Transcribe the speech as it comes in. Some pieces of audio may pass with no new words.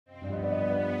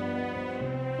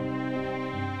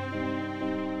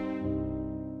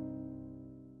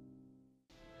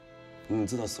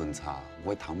知道顺差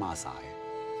会通骂啥的。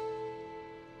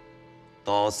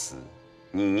都是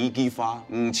你一句话，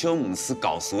就唔是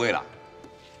搞事的啦。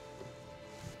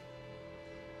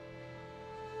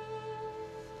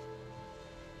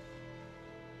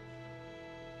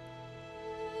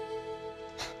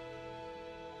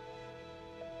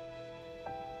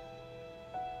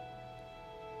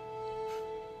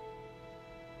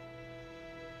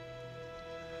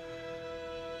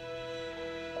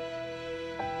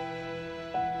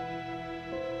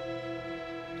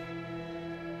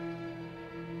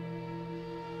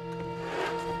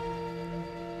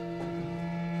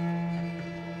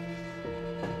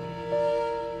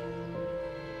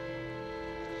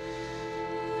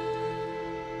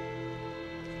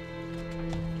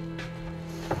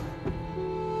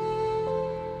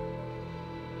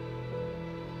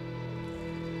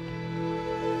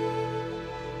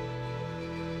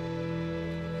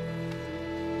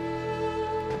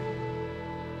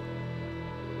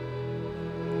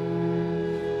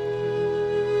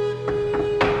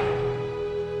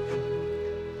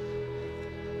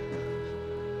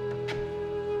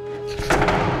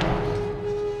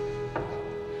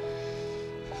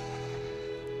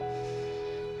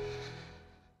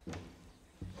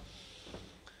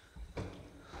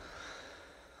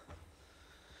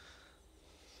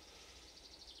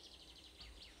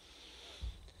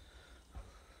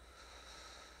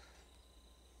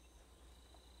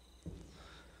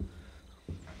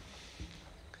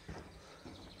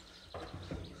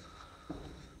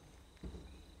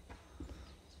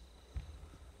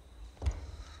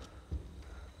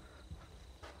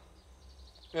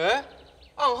哎，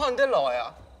暗汉得来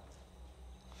啊！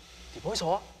你不会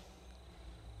错啊？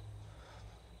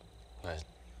哎，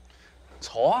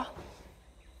错啊！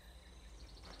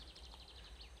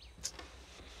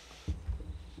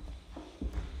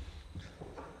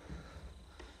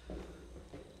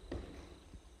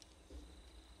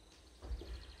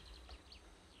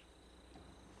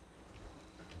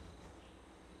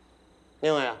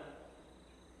另外啊，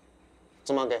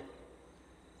怎么给？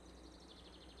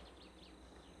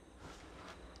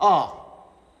哦，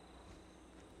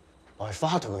我係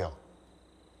花圖嘅，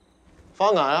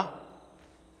花眼啊，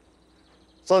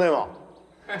真的嗎？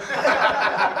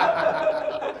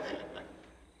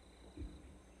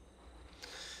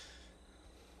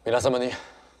皆様に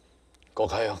ご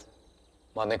会を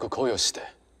招く行為をして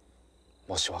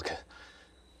申し訳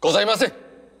ございませ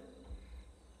ん。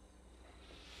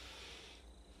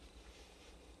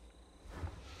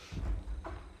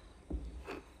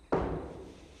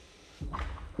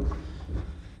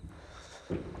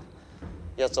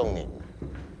一中年，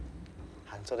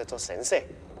喊做咧做先生。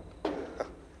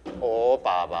我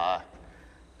爸爸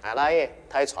阿拉嘅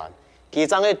泰船，佢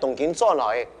將喺東京轉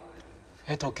來嘅。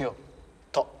喺 Tokyo，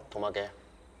 同埋嘅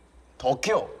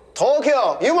Tokyo，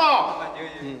 有冇？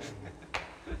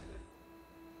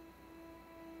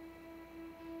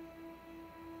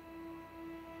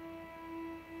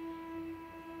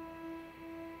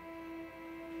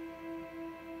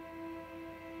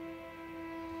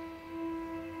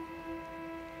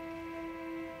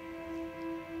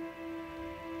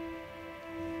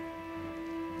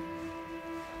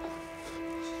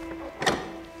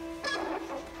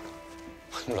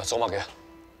你來做乜嘅？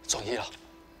作業啦？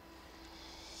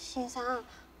先生，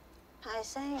歹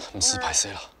勢。唔是歹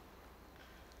勢啦，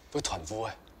要團舞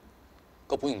嘅，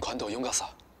個本人看到用個啥？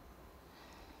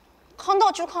看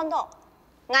到就看到，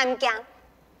我唔驚。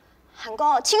韓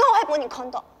國請好係本人看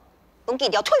到，本記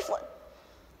要退婚。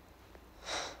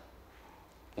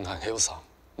唔係曉啥？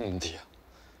唔啲啊，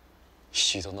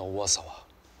死到那我啥啊？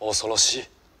我索羅斯。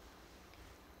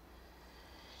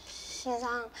先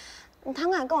生，唔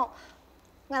通我講。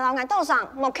我老我島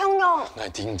上冇強用，我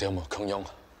點都冇強用，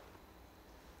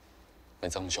我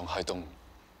正想海東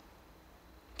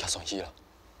加上去啦。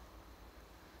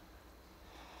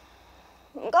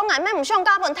唔過我咩唔想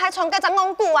加本太長嘅陣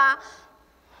戇久啊！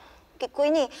結果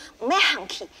呢唔咩行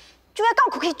去，就要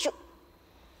搞佢去住，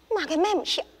哪個咩唔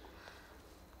曉？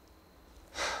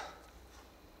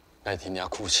我聽你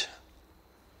哭泣，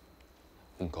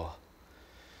不過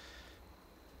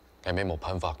我咩冇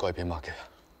辦法改變乜嘅。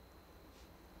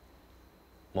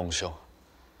夢想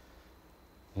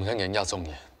唔係人一種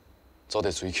嘢做得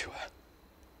追求嘅。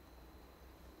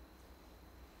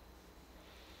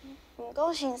唔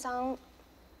過先生，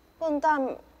本單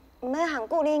唔係行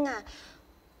古靈啊，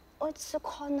我吃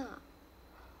看啊。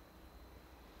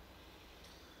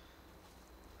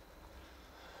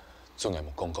仲係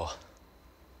冇講過，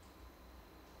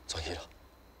再去啦。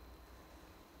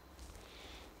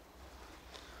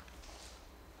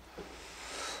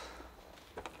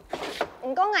唔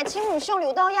唔讲爱亲唔想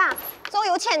留到呀，做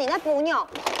有钱人的姑娘，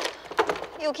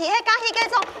尤其迄甲迄个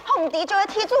种红地就的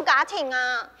天主家庭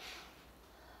啊。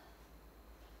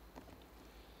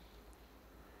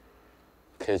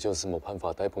可就是没办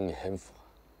法带帮你幸福，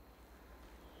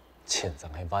钱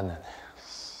真系万能的。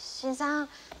先生，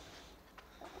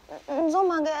唔做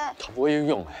嘛个？他不会有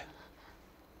用的，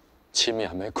前面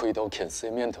还没开到欠死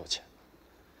面头前，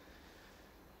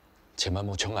千万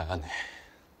莫冲来安尼，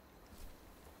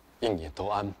应也都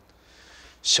安，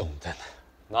上等，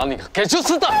拿你个给就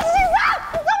吃的。先生，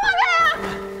你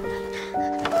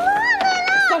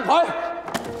做嘛个？上牌。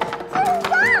先生，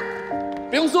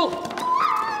不用说。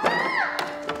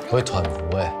会团服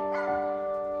的，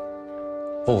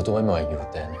不多买油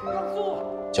灯，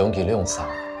将其用上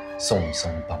松松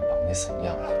绑绑的成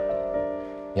样，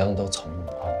养到宠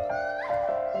物后，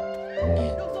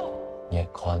年越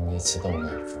宽越自动衣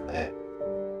服嘞。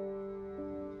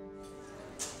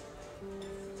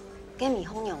这咪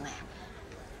好用诶，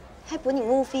迄本人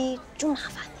务费就麻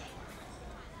烦诶。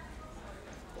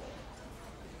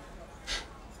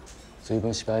所以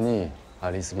本失败呢，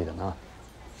爱丽丝比的呐。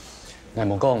我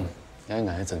莫讲，也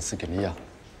爱真实经历啊。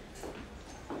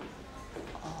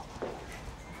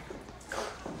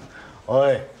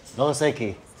喂，罗西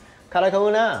奇，卡来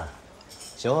考呢？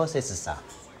小好些是啥？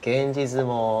現実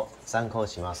も参考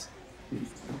します。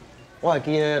我会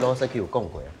记得罗西奇有讲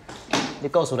过，你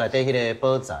故事内底迄个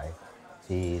宝财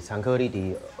是参考你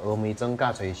伫峨眉庄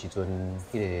嫁娶时阵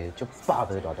迄个足霸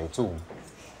道大地主。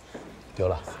对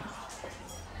啦，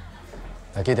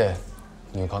还记得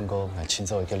你有看过我亲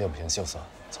手一个两篇小说，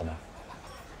错吗？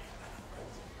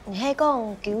你迄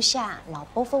讲九下老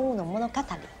部分有能不能卡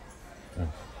达里？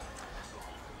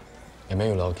也没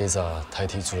有老记着太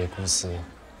提出的故事，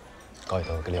搞一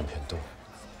道个两篇多。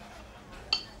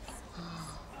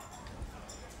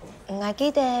我还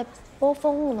记得部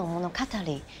分有能不能卡达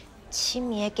里，前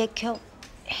面的结局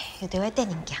又对我电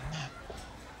影强诶。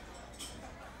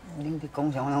恁伫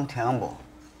讲啥我拢听无，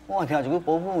我听一句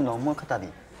保护农莫较达哩。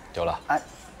对啦，哎，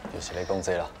就是你讲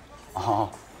这啦。哦，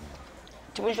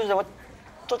这本小说我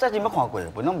早早前捌看过，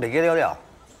本拢袂记了了。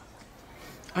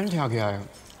按听起来，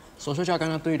苏小姐敢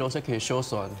若对罗西奇小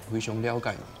说非常了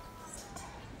解。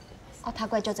我读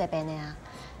过足侪遍的啊，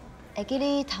会记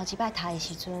你头一摆读的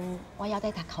时阵，我还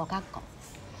在读考甲讲，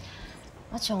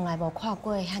我从来无看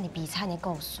过遐尼悲惨的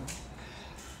故事。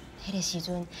迄个时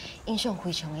阵印象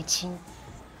非常的深，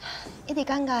一直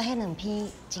感觉迄两篇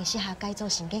真适合改做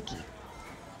新结局。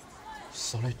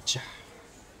苏小姐，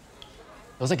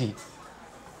罗西奇，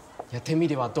也天米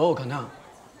的话都有可能。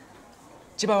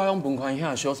这摆我用文宽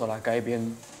遐小说来改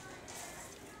编，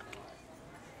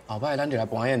后摆咱就来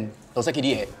扮演罗西奇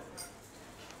你的。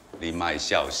你莫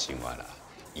小心啊啦，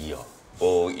伊哦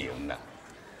保赢啦。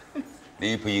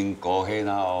你篇高血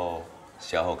压哦，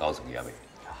写好搞创业未？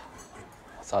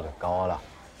早就搞啊啦。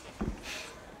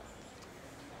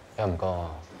也毋过，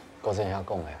古先遐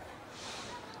讲的，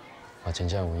我真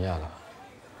正有影啦。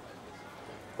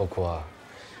包括啊，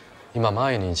伊妈妈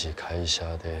的年纪开下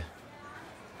的。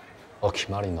お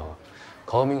決まりの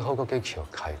公民報告劇を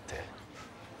書いて、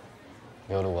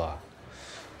夜は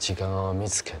時間を見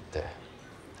つけて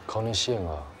このシーン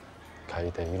を書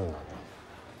いているのに、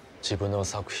自分の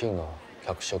作品を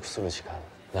脚色する時間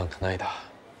なんかないだ。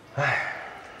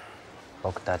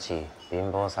僕たち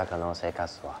貧乏作家の生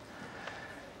活は、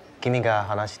君が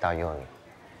話したように、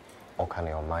お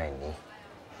金を前に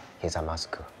膝マス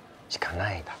クしか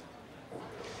ないだ。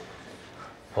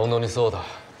本当にそうだ。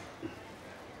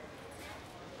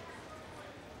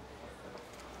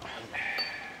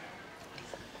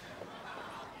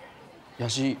也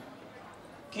是，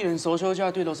既然苏小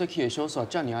姐对罗西奇的小说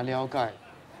这么了解，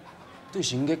对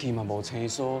新结局嘛无生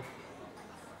疏，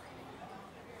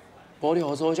无你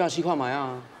互苏小姐试看卖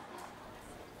啊？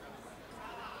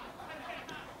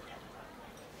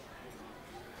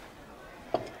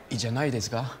いいじゃないで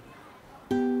すか。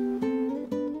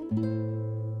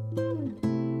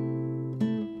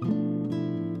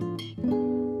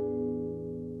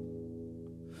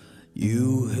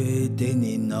黝黑的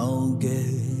你脑给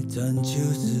zan秋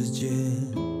时节，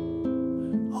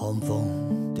寒风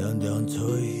凉凉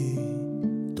吹，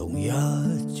冬夜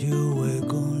就会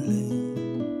过来。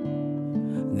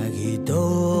我祈祷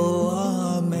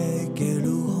阿妹嘅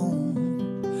路风，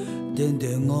点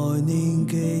点爱人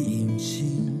嘅音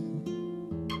信，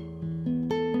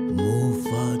无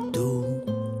法度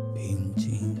平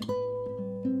静。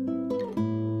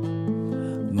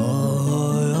我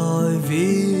爱为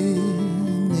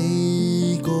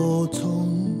你歌唱。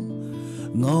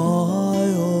我愛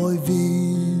為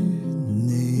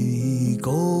你歌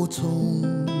唱，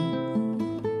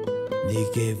你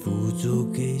给付出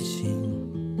给心，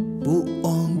不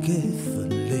忘给分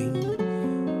离，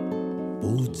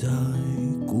不再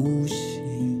孤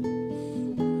行，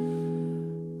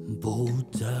不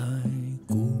再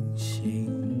孤行。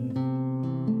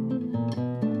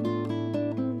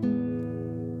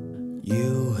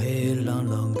有黑朗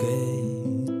朗给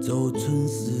走春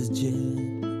时节，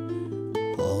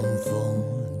寒风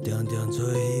凉凉吹，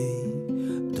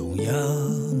冬夜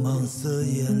茫色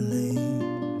眼泪。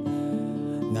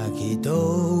我去到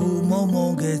茫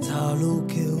茫的岔路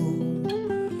口，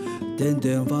点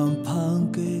点翻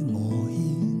旁的我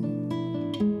影，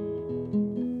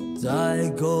在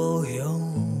故乡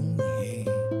里，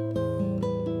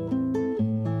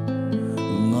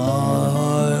我爱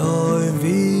为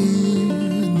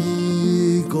你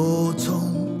歌唱，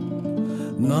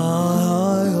我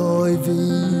爱为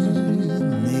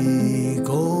你歌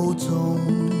唱，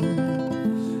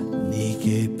你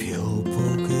给漂泊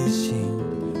的心。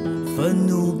愤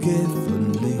怒的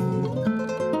分离，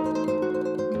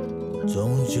终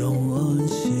究安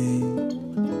息，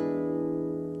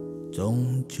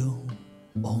终究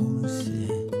安息。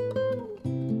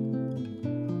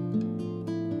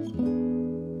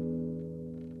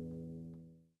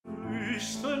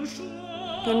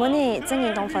今晡日真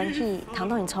人同欢喜，通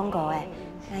同人唱歌的，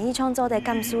但伊创作的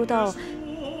感受到，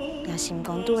也心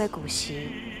公拄的故事，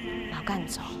冇敢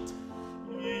做。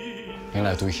原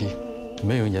来对戏。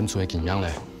没有演出的经验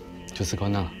嘞，就是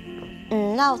困难。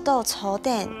绕到草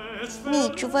甸，你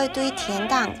就会对田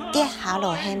当跌下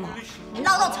落去嘛。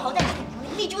绕到草甸，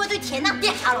你就会对田当跌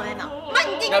下落去嘛。慢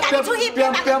点赶出去，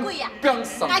别打鬼啊！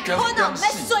还可能要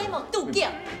水毛拄脚，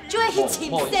就会去浸西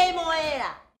毛的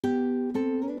啦。